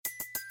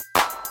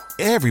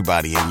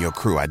Everybody in your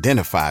crew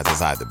identifies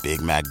as either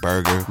Big Mac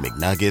Burger,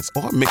 McNuggets,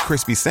 or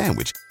McCrispy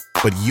Sandwich.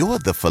 But you're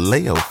the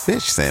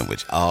Filet-O-Fish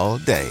Sandwich all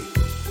day.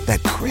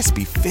 That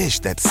crispy fish,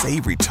 that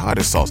savory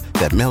tartar sauce,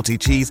 that melty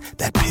cheese,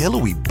 that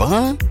pillowy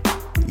bun.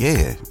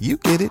 Yeah, you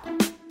get it.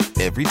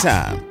 Every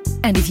time.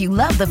 And if you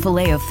love the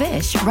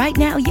Filet-O-Fish, right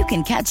now you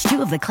can catch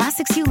two of the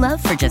classics you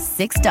love for just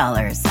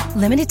 $6.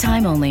 Limited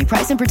time only.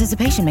 Price and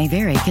participation may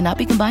vary. Cannot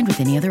be combined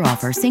with any other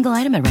offer. Single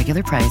item at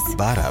regular price.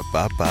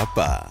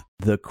 Ba-da-ba-ba-ba.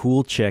 The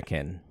Cool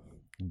Check-In.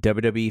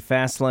 WWE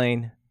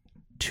Fastlane.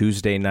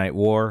 Tuesday Night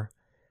War.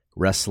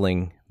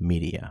 Wrestling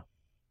Media.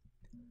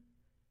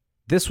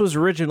 This was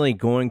originally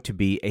going to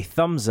be a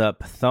thumbs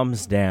up,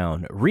 thumbs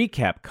down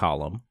recap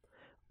column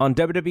on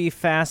WWE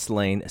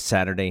Fastlane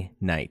Saturday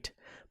night.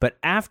 But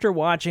after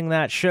watching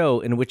that show,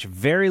 in which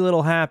very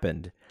little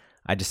happened,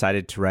 I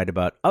decided to write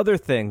about other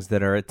things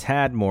that are a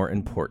tad more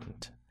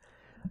important.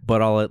 But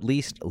I'll at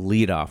least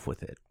lead off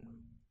with it.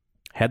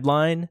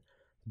 Headline: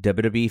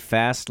 WWE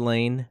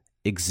Fastlane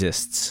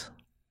exists.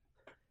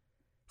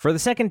 For the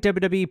second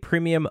WWE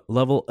Premium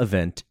level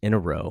event in a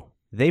row,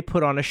 they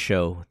put on a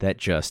show that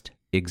just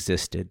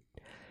existed.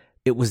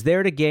 It was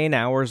there to gain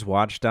hours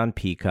watched on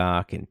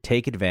Peacock and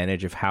take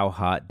advantage of how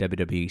hot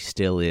WWE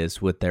still is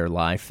with their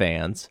live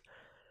fans.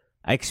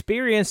 I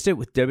experienced it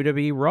with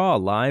WWE Raw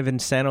live in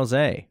San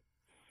Jose.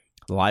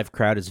 The live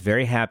crowd is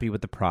very happy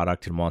with the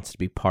product and wants to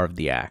be part of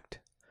the act.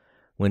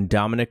 When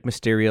Dominic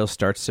Mysterio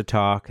starts to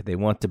talk, they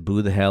want to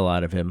boo the hell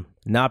out of him,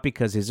 not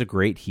because he's a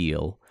great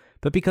heel,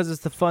 but because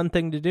it's the fun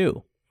thing to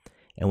do.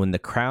 And when the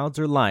crowds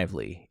are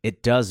lively,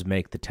 it does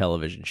make the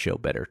television show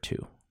better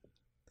too.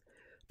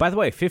 By the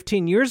way,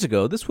 15 years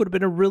ago, this would have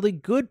been a really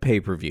good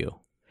pay-per-view.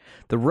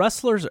 The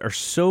wrestlers are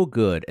so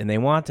good and they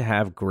want to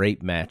have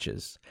great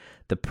matches.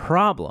 The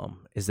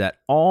problem is that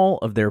all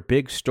of their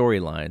big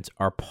storylines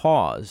are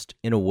paused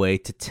in a way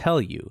to tell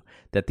you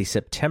that the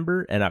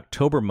September and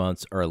October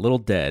months are a little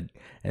dead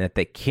and that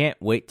they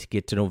can't wait to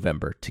get to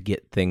November to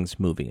get things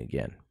moving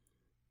again.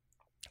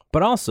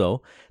 But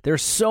also,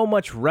 there's so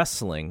much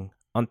wrestling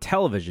on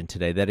television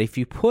today that if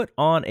you put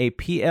on a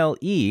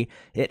PLE,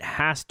 it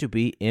has to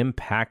be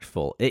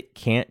impactful. It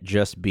can't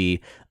just be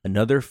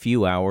another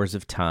few hours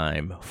of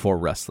time for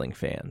wrestling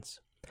fans.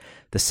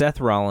 The Seth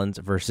Rollins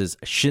versus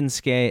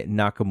Shinsuke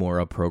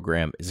Nakamura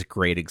program is a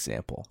great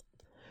example.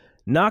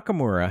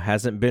 Nakamura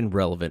hasn't been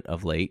relevant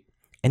of late,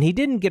 and he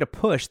didn't get a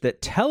push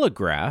that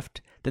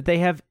telegraphed that they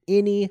have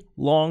any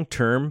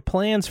long-term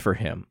plans for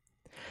him.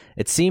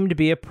 It seemed to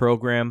be a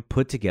program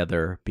put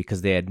together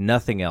because they had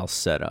nothing else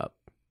set up.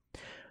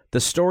 The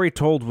story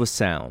told was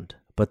sound,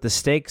 but the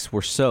stakes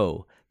were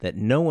so that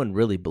no one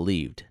really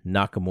believed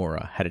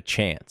Nakamura had a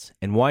chance.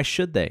 And why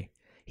should they?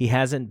 He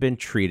hasn't been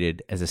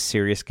treated as a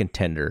serious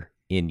contender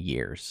in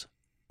years.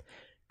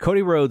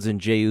 Cody Rhodes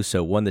and Jey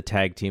Uso won the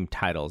tag team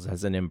titles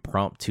as an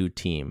impromptu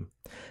team.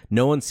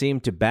 No one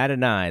seemed to bat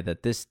an eye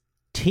that this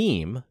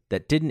team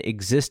that didn't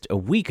exist a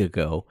week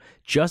ago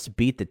just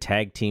beat the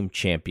tag team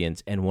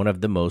champions and one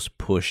of the most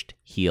pushed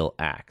heel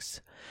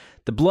acts.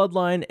 The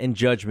Bloodline and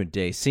Judgment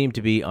Day seem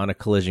to be on a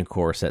collision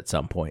course at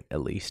some point,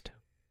 at least.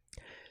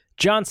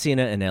 John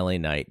Cena and LA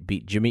Knight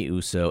beat Jimmy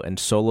Uso and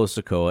Solo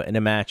Sikoa in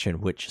a match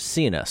in which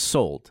Cena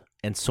sold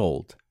and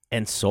sold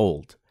and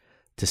sold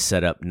to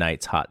set up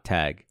Knight's hot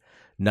tag.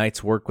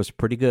 Knight's work was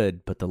pretty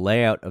good, but the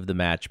layout of the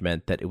match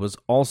meant that it was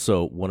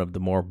also one of the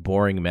more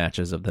boring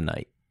matches of the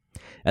night.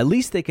 At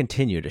least they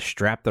continue to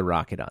strap the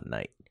rocket on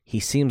Knight. He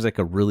seems like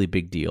a really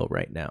big deal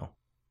right now.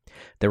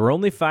 There were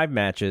only 5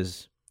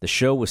 matches. The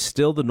show was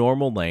still the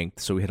normal length,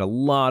 so we had a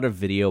lot of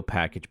video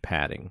package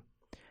padding.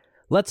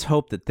 Let's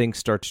hope that things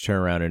start to turn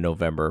around in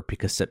November,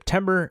 because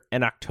September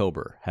and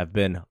October have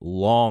been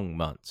long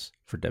months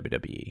for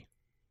WWE.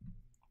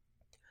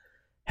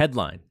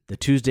 Headline: The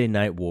Tuesday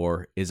Night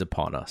War is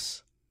upon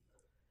us.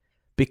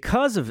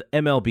 Because of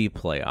MLB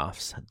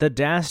playoffs, the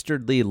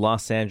dastardly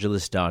Los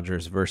Angeles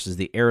Dodgers versus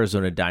the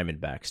Arizona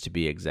Diamondbacks, to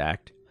be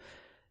exact,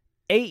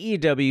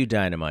 AEW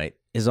Dynamite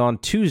is on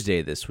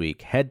Tuesday this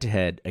week,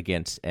 head-to-head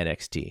against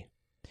NXT.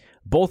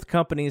 Both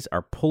companies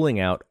are pulling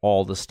out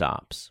all the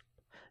stops.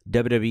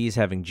 WWE is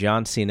having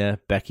John Cena,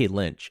 Becky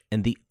Lynch,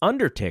 and The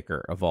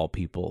Undertaker, of all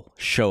people,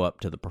 show up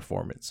to the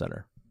Performance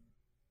Center.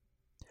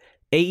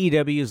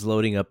 AEW is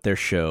loading up their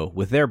show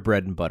with their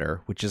bread and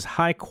butter, which is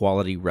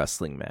high-quality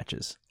wrestling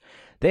matches.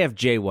 They have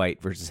Jay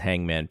White versus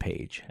Hangman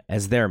Page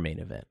as their main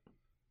event.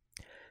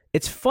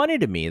 It's funny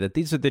to me that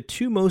these are the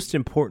 2 most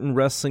important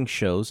wrestling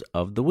shows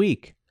of the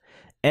week.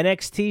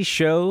 NXT's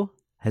show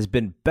has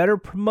been better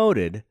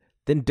promoted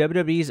than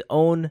WWE's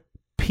own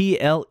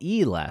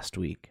PLE last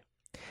week.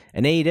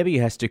 And AEW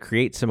has to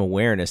create some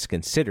awareness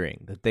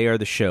considering that they are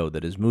the show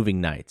that is moving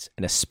nights,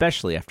 and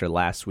especially after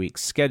last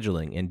week's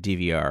scheduling and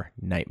DVR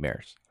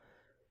nightmares.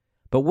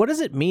 But what does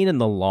it mean in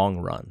the long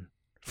run?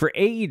 For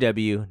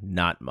AEW,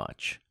 not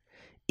much.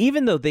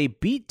 Even though they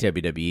beat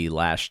WWE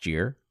last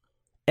year,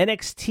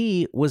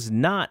 NXT was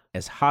not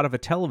as hot of a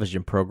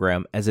television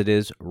program as it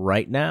is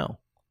right now.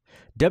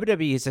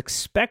 WWE is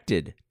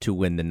expected to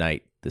win the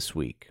night this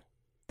week.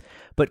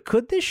 But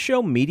could this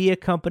show media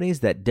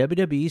companies that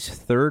WWE's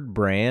third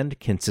brand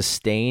can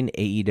sustain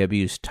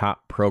AEW's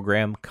top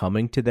program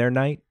coming to their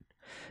night?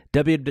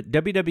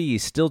 WWE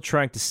is still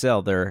trying to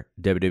sell their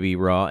WWE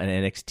Raw and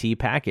NXT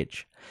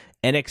package.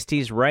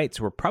 NXT's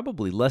rights were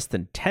probably less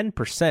than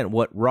 10%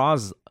 what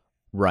Raw's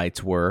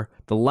rights were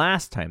the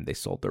last time they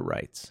sold their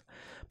rights.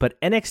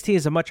 But NXT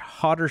is a much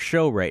hotter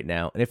show right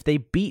now, and if they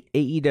beat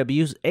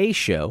AEW's A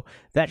show,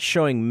 that's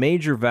showing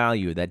major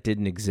value that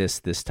didn't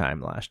exist this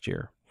time last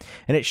year.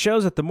 And it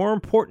shows that the more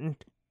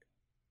important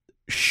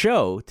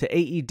show to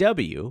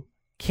AEW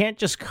can't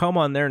just come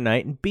on their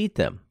night and beat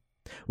them.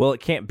 Well, it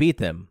can't beat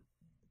them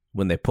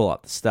when they pull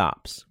out the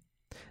stops.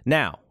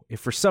 Now, if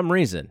for some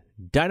reason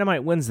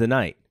Dynamite wins the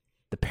night,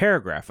 the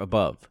paragraph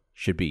above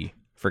should be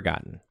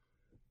forgotten.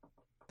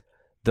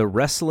 The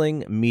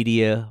Wrestling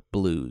Media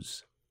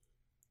Blues.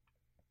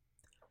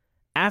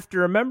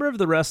 After a member of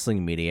the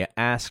wrestling media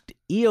asked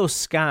Io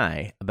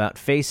Sky about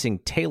facing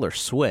Taylor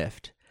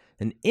Swift,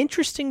 an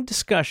interesting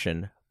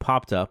discussion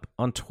popped up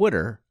on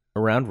Twitter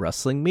around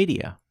wrestling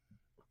media.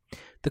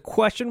 The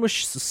question was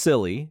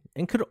silly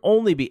and could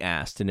only be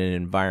asked in an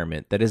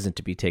environment that isn't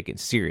to be taken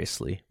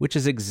seriously, which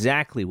is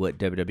exactly what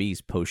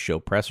WWE's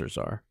post-show pressers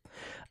are.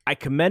 I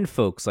commend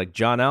folks like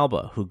John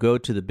Alba who go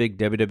to the big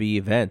WWE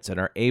events and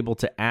are able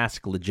to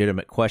ask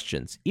legitimate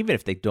questions, even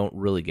if they don't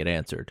really get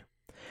answered.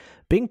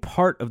 Being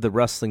part of the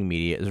wrestling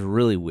media is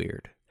really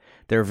weird.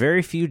 There are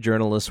very few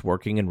journalists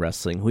working in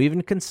wrestling who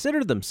even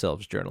consider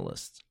themselves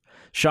journalists.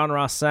 Sean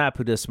Ross Sapp,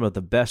 who does some of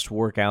the best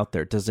work out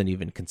there, doesn't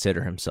even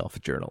consider himself a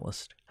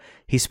journalist.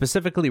 He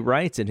specifically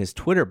writes in his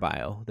Twitter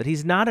bio that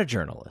he's not a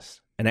journalist,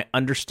 and I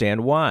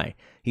understand why.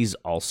 He's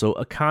also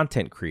a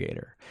content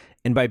creator.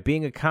 And by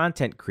being a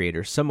content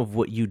creator, some of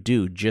what you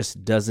do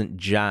just doesn't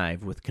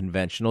jive with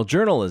conventional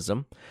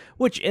journalism,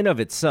 which in of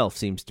itself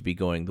seems to be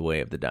going the way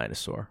of the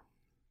dinosaur.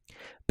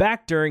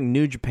 Back during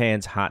New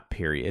Japan's hot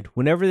period,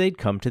 whenever they'd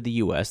come to the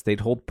US, they'd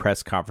hold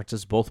press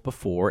conferences both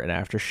before and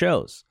after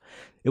shows.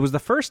 It was the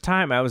first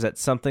time I was at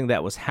something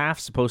that was half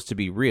supposed to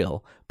be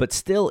real, but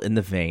still in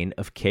the vein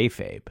of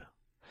kayfabe.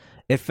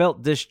 It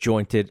felt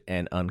disjointed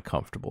and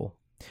uncomfortable.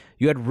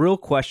 You had real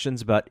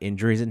questions about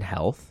injuries and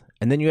health,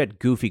 and then you had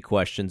goofy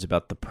questions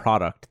about the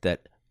product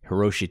that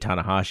Hiroshi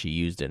Tanahashi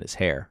used in his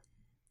hair.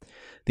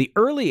 The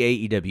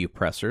early AEW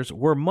pressers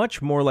were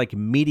much more like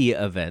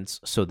media events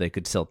so they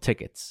could sell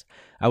tickets.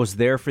 I was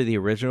there for the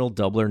original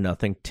Double or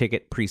Nothing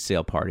ticket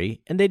pre-sale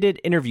party, and they did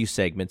interview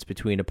segments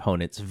between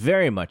opponents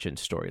very much in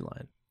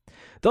storyline.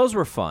 Those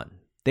were fun.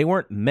 They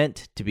weren't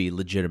meant to be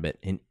legitimate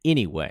in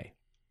any way.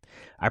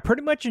 I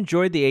pretty much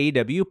enjoyed the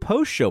AEW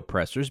post-show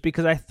pressers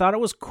because I thought it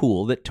was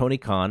cool that Tony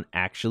Khan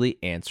actually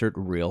answered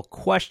real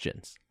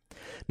questions.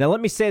 Now, let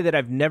me say that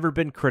I've never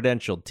been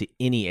credentialed to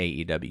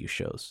any AEW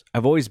shows.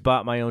 I've always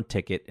bought my own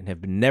ticket and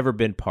have never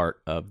been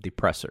part of the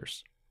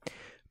pressers.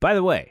 By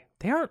the way,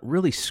 they aren't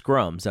really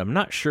scrums. I'm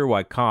not sure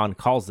why Khan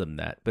calls them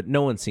that, but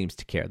no one seems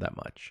to care that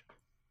much.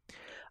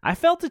 I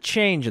felt a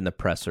change in the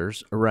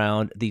pressers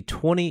around the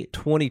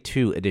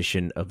 2022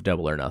 edition of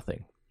Double or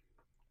Nothing.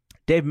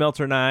 Dave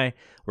Meltzer and I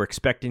were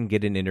expecting to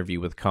get an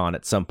interview with Khan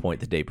at some point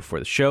the day before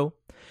the show.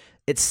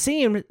 It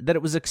seemed that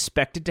it was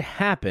expected to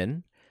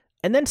happen,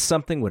 and then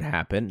something would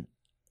happen,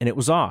 and it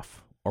was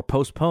off or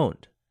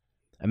postponed.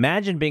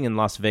 Imagine being in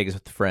Las Vegas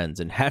with friends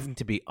and having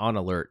to be on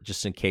alert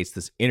just in case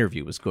this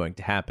interview was going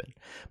to happen.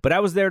 But I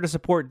was there to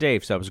support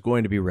Dave, so I was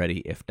going to be ready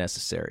if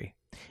necessary.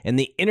 And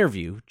the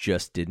interview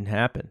just didn't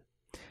happen.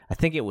 I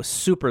think it was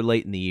super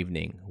late in the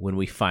evening when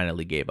we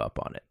finally gave up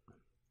on it.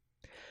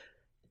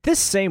 This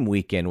same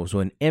weekend was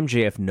when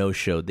MJF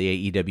no-showed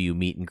the AEW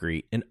meet and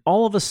greet, and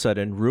all of a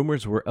sudden,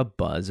 rumors were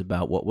abuzz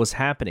about what was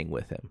happening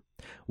with him.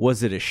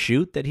 Was it a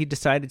shoot that he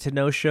decided to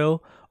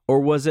no-show,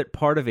 or was it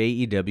part of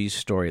AEW's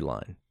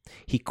storyline?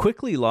 He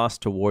quickly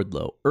lost to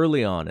Wardlow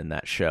early on in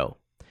that show,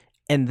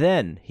 and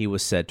then he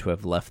was said to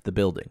have left the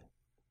building.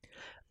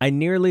 I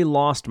nearly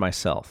lost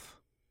myself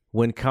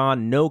when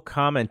Khan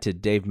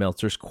no-commented Dave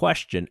Meltzer's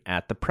question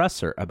at the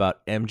presser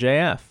about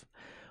MJF.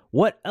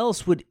 What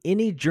else would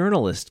any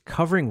journalist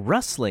covering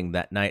wrestling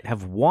that night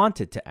have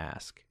wanted to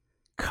ask?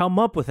 Come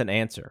up with an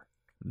answer.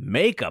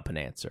 Make up an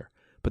answer.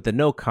 But the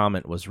no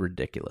comment was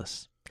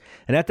ridiculous.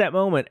 And at that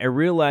moment, I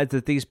realized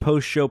that these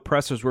post-show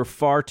pressers were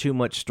far too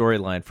much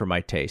storyline for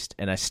my taste,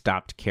 and I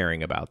stopped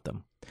caring about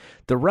them.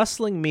 The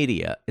wrestling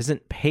media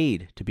isn't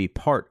paid to be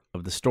part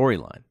of the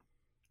storyline.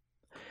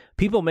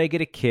 People may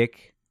get a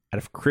kick out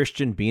of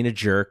Christian being a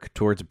jerk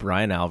towards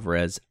Brian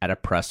Alvarez at a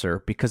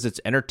presser because it's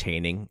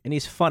entertaining and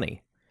he's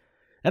funny.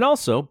 And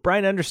also,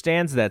 Brian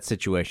understands that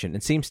situation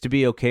and seems to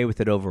be okay with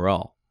it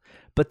overall.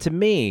 But to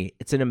me,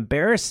 it's an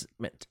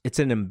embarrassment. It's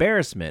an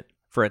embarrassment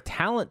for a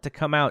talent to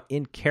come out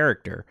in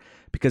character,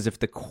 because if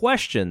the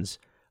questions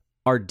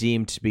are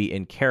deemed to be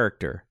in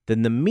character,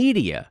 then the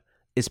media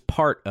is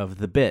part of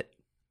the bit.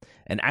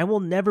 And I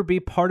will never be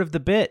part of the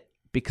bit,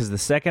 because the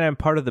second I'm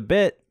part of the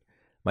bit,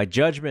 my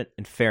judgment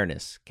and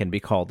fairness can be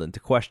called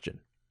into question.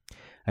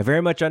 I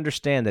very much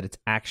understand that it's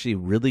actually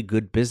really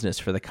good business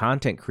for the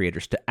content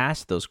creators to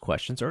ask those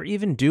questions or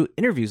even do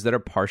interviews that are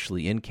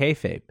partially in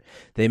kayfabe.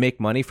 They make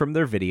money from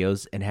their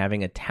videos, and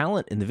having a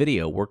talent in the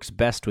video works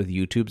best with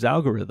YouTube's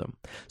algorithm.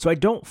 So I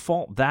don't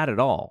fault that at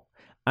all.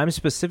 I'm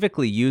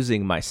specifically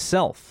using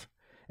myself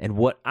and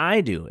what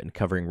I do in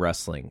covering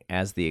wrestling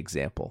as the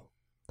example.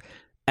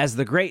 As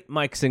the great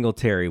Mike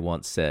Singletary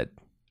once said,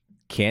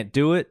 can't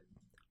do it,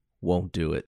 won't do it.